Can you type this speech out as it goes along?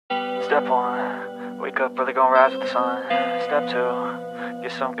Step 1, wake up early, gonna rise with the sun. Step 2,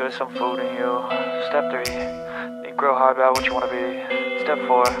 get some good, some food in you. Step 3, think real hard about what you wanna be. Step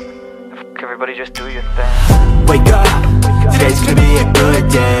 4, everybody just do your thing. Wake up, today's gonna be a good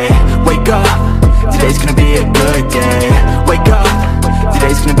day. Wake up, today's gonna be a good day. Wake up,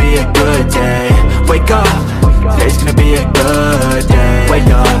 today's gonna be a good day. Wake up, today's gonna be a good day. Wake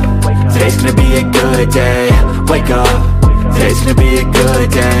up, today's gonna be a good day. Wake up, today's gonna be a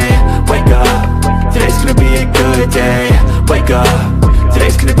good day. Wake up, today's gonna be a good day. Wake up,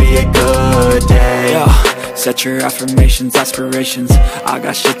 today's gonna be a good day. Yo, set your affirmations, aspirations. I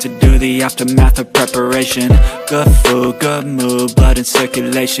got shit to do, the aftermath of preparation. Good food, good mood, blood in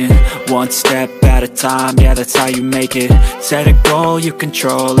circulation. One step at a time, yeah, that's how you make it. Set a goal you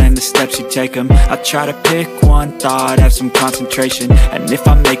control and the steps you take them. I try to pick one thought, have some concentration. And if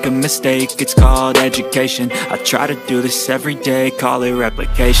I make a mistake, it's called education. I try to do this every day, call it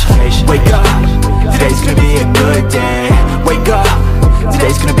replication. Wake up, today's gonna be a good day. Wake up,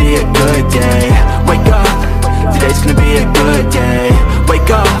 today's gonna be a good day. Wake up, today's gonna be a good day. Wake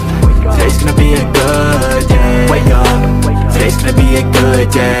up, today's gonna be a good day. Wake up, today's gonna be a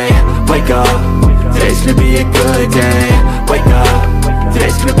good day. Wake up, today's gonna be a good day. Wake up,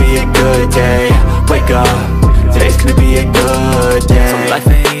 today's gonna be a good day. Wake up, today's gonna be a good day. So life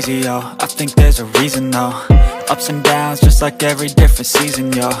ain't easy, yo, I think there's a reason though. Ups and downs, just like every different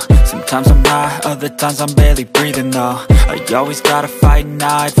season, yo. Sometimes I'm high, other times I'm barely breathing, though. I always gotta fight and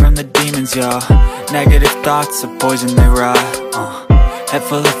hide from the demons, yo. Negative thoughts are poison, they rot. Head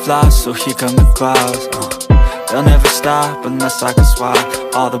full of flaws, so here come the clouds. They'll never stop unless I can swap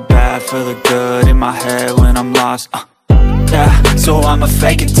all the bad for the good in my head when I'm lost. Yeah, so I'ma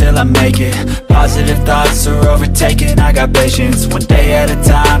fake it till I make it. Positive thoughts are overtaken, I got patience. One day at a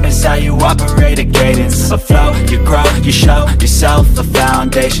time is how you operate a cadence. A flow, you grow, you show yourself a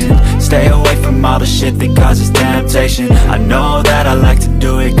foundation. Stay away from all the shit that causes temptation. I know that I like to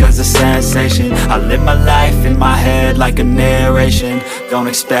do it cause it's sensation. I live my life in my head like a narration. Don't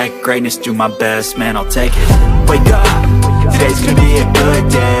expect greatness, do my best, man, I'll take it. Wake up, today's gonna be a good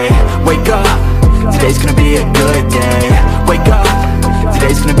day. Wake up, today's gonna be a good day. Wake up,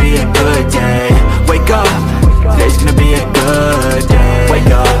 today's gonna be a good day. Wake up, today's gonna be a good day.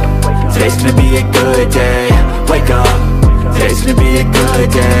 Wake up, today's gonna be a good day. Wake up, today's gonna be a good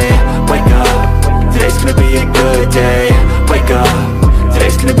day. Wake up, today's gonna be a good day. Wake up,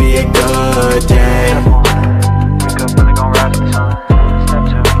 today's gonna be a good day. Wake up early, gonna rise with the sun. Step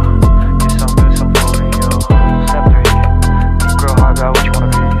 2, get some good, some food in you. Step 3, think real hard about what you wanna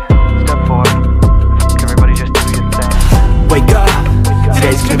be. Step 4, everybody just do your thing. Wake up,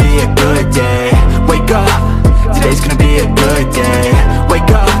 today's gonna be a good day. Wake up, today's gonna be a good day.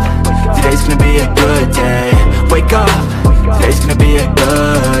 Wake up, today's gonna be a good day. Wake up, today's gonna be a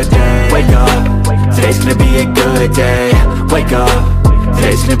good day. Wake up, today's gonna be a good day. Wake up,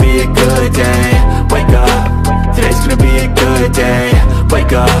 today's gonna be a good day. Wake up, today's gonna be a good day.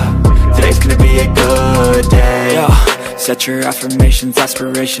 Wake up, today's gonna be a good day. Yo, set your affirmations,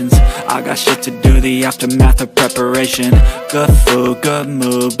 aspirations. I got shit to do, the aftermath of preparation. Good food, good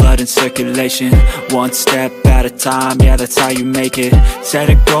mood, blood in circulation. One step at a time, yeah, that's how you make it. Set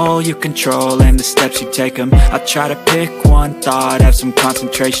a goal you control and the steps you take them. I try to pick one thought, have some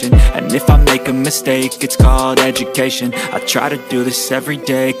concentration. And if I make a mistake, it's called education. I try to do this every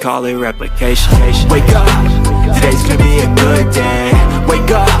day, call it replication. Wake up, today's gonna be a good day.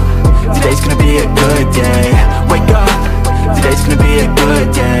 Wake up, today's gonna be a good day. Wake up, today's gonna be a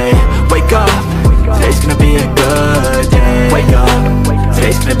good day. Wake up, today's gonna be a good day. Wake up,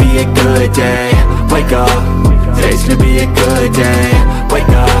 today's gonna be a good day. Wake up, today's gonna be a good day. Wake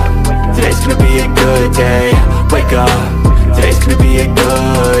up, today's gonna be a good day. Wake up, today's gonna be a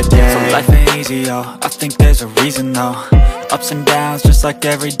good day. So life ain't easy, yo, I think there's a reason though. Ups and downs, just like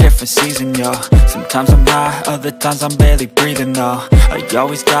every different season, yo. Sometimes I'm high, other times I'm barely breathing, though. I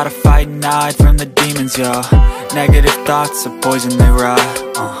always gotta fight and hide from the demons, yo. Negative thoughts are poison, they rot.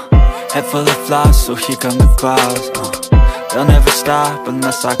 Head full of flaws, so here come the clouds. They'll never stop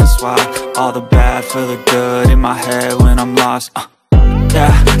unless I can swap all the bad for the good in my head when I'm lost.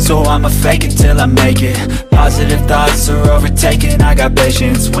 Yeah, so I'ma fake it till I make it. Positive thoughts are overtaken, I got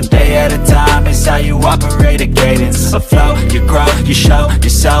patience. One day at a time is how you operate a cadence. A flow, you grow, you show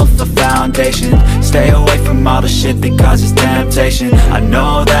yourself a foundation. Stay away from all the shit that causes temptation. I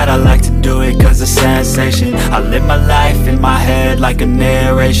know that I like to do it cause it's sensation. I live my life in my head like a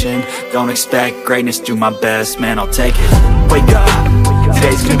narration. Don't expect greatness, do my best, man, I'll take it. Wake up,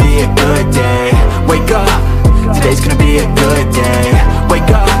 today's gonna be a good day. Wake up, today's gonna be a good day. Wake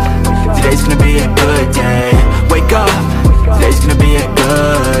up, today's gonna be a good day. Wake up, today's gonna be a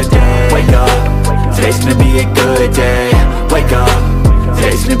good day.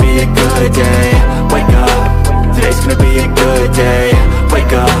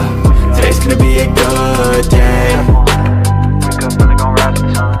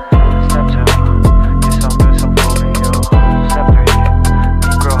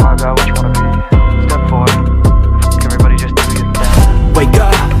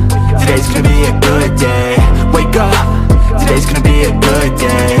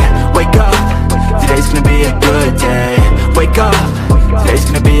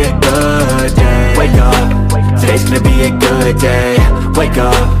 good day. Wake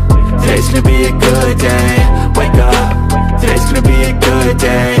up, today's gonna be a good day. Wake up, today's gonna be a good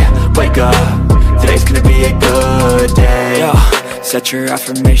day. Wake up, today's gonna be a good day. Yo, set your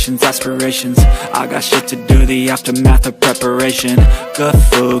affirmations, aspirations. I got shit to do, the aftermath of preparation. Good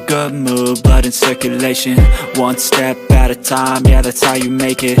food, good mood, blood in circulation. One step at a time, yeah, that's how you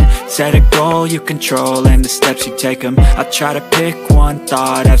make it. Set a goal you control and the steps you take them. I try to pick one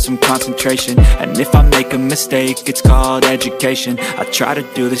thought, have some concentration. And if I make a mistake, it's called education. I try to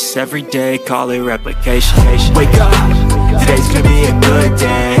do this every day, call it replication. Wake up, today's gonna be a good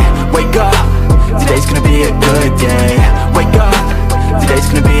day. Wake up, today's gonna be a good day. Wake up, today's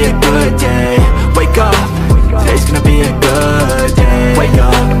gonna be a good day. Wake up, today's gonna be a good day. Wake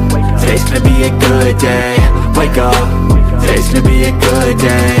up, today's gonna be a good day. Wake up, today's gonna be a good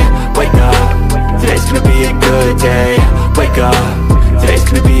day. Wake up, today's gonna be a good day. Wake up, today's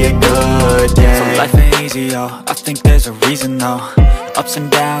gonna be a good day. So life ain't easy, yo, I think there's a reason though. Ups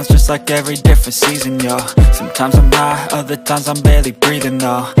and downs, just like every different season, yo. Sometimes I'm high, other times I'm barely breathing,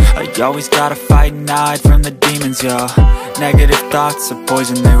 though. I always gotta fight and hide from the demons, yo. Negative thoughts are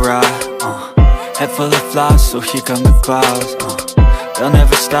poison, they rot. Head full of flies, so here come the clouds. They'll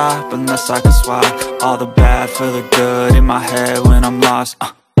never stop unless I can swap all the bad for the good in my head when I'm lost.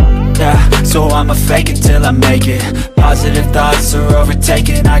 Yeah, so I'ma fake it till I make it. Positive thoughts are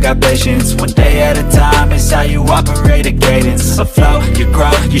overtaken, I got patience. One day at a time is how you operate a cadence. A flow, you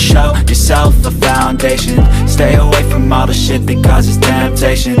grow, you show yourself a foundation. Stay away from all the shit that causes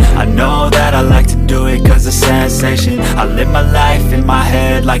temptation. I know that I like to do it cause it's sensation. I live my life in my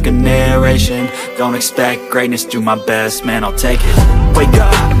head like a narration. Don't expect greatness, do my best, man, I'll take it. Wake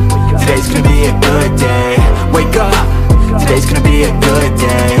up, today's gonna be a good day. Wake up, today's gonna be a good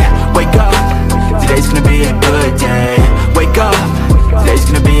day. Wake up, today's gonna be a good day. Wake up, today's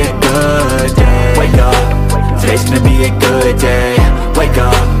gonna be a good day. Wake up, today's gonna be a good day. Wake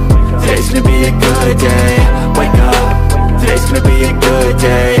up, today's gonna be a good day. Wake up, today's gonna be a good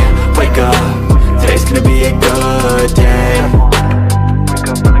day. Wake up, today's gonna be a good day. Wake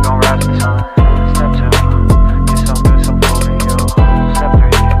up, really gon' rise with the sun. Step 2, get some good, some food in you. Step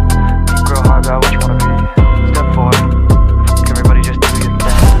 3, think real hard about what you wanna be. Step 4, everybody just do your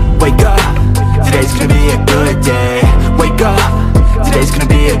thing. Wake up, today's gonna be a good day. Wake up, today's gonna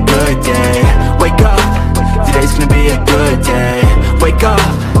be a good day. Wake up, today's gonna be a good day. Wake up,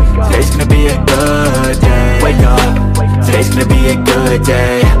 today's gonna be a good day. Wake up, today's gonna be a good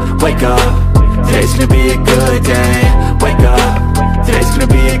day. Wake up, today's gonna be a good day. Wake up, today's gonna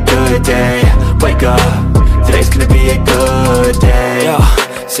be a good day. Wake up, today's gonna be a good day. Yo,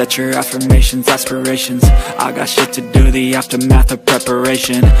 set your affirmations, aspirations. I got shit to do, the aftermath of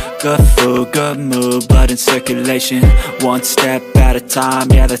preparation. Good food, good mood, blood in circulation. One step at a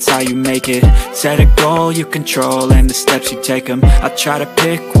time, yeah, that's how you make it. Set a goal you control and the steps you take them. I try to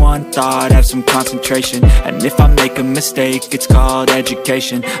pick one thought, have some concentration. And if I make a mistake, it's called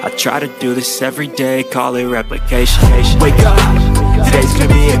education. I try to do this every day, call it replication. Wake up, today's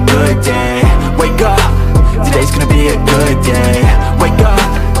gonna be a good day. Wake up, today's gonna be a good day. Wake up,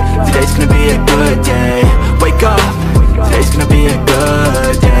 today's gonna be a good day. Wake up, today's gonna be a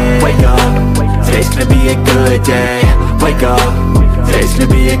good day. Wake up, today's gonna be a good day. Wake up, today's gonna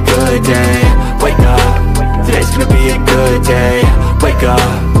be a good day. Wake up, today's gonna be a good day. Wake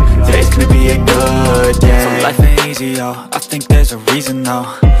up, today's gonna be a good day. So life ain't easy, yo, I think there's a reason though.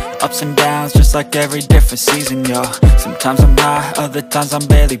 Ups and downs, just like every different season, yo. Sometimes I'm high, other times I'm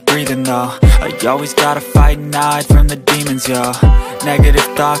barely breathing, though. I always gotta fight and hide from the demons, yo. Negative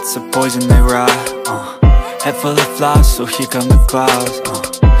thoughts are poison, they rot. Head full of flies, so here come the clouds.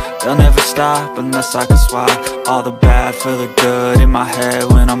 They'll never stop unless I can swap all the bad for the good in my head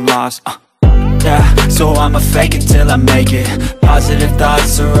when I'm lost. Yeah, so I'ma fake it till I make it. Positive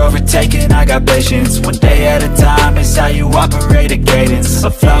thoughts are overtaken, I got patience. One day at a time is how you operate a cadence. A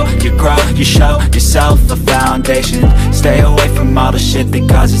flow, you grow, you show yourself a foundation. Stay away from all the shit that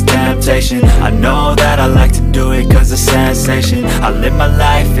causes temptation. I know that I like to do it cause it's sensation. I live my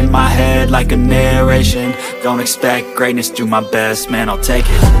life in my head like a narration. Don't expect greatness, do my best, man, I'll take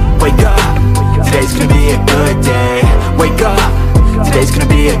it. Wake up, today's gonna be a good day. Wake up, today's gonna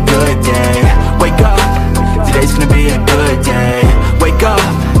be a good day. Wake up, today's gonna be a good day. Wake up,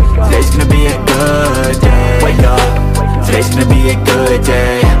 today's gonna be a good day. Wake up, today's gonna be a good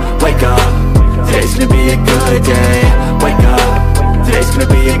day. Wake up, today's gonna be a good day. Wake up, today's gonna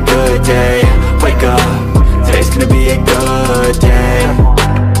be a good day. Wake up, today's gonna be a good day.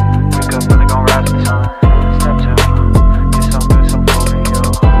 Wake up, really gon' rise with the sun. Step 2, get some good, some food in you.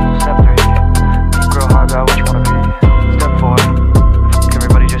 Step 3, think real hard about what you wanna be. Step 4,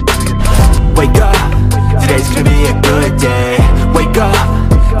 everybody just do your thing. Wake up, today's gonna be a good day.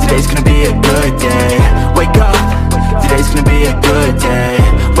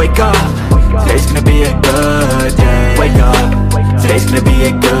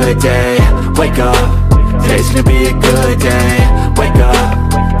 good day. Wake up, today's gonna be a good day. Wake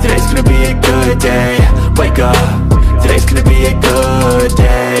up, today's gonna be a good day. Wake up, today's gonna be a good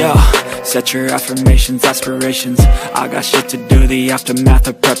day. Yo, set your affirmations, aspirations. I got shit to do, the aftermath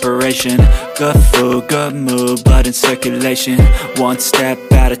of preparation. Good food, good mood, blood in circulation. One step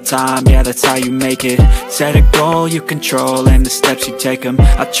at a time, yeah, that's how you make it. Set a goal you control and the steps you take them.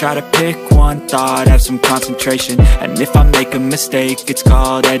 I try to pick one thought, have some concentration. And if I make a mistake, it's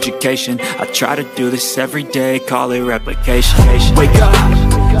called education. I try to do this every day, call it replication. Wake up,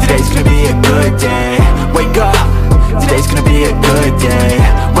 today's gonna be a good day. Wake up, today's gonna be a good day.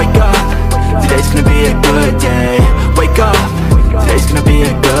 Wake up, today's gonna be a good day. Wake up, today's gonna be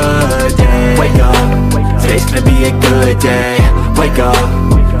a good day. Wake up, today's gonna be a good day. Wake up,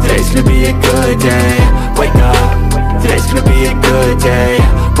 today's gonna be a good day. Wake up, today's gonna be a good day.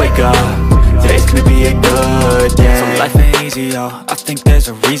 Wake up, today's gonna be a good day. So life ain't easy, yo, I think there's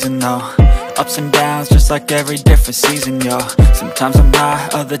a reason though. Ups and downs, just like every different season, yo. Sometimes I'm high,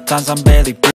 other times I'm barely breathing.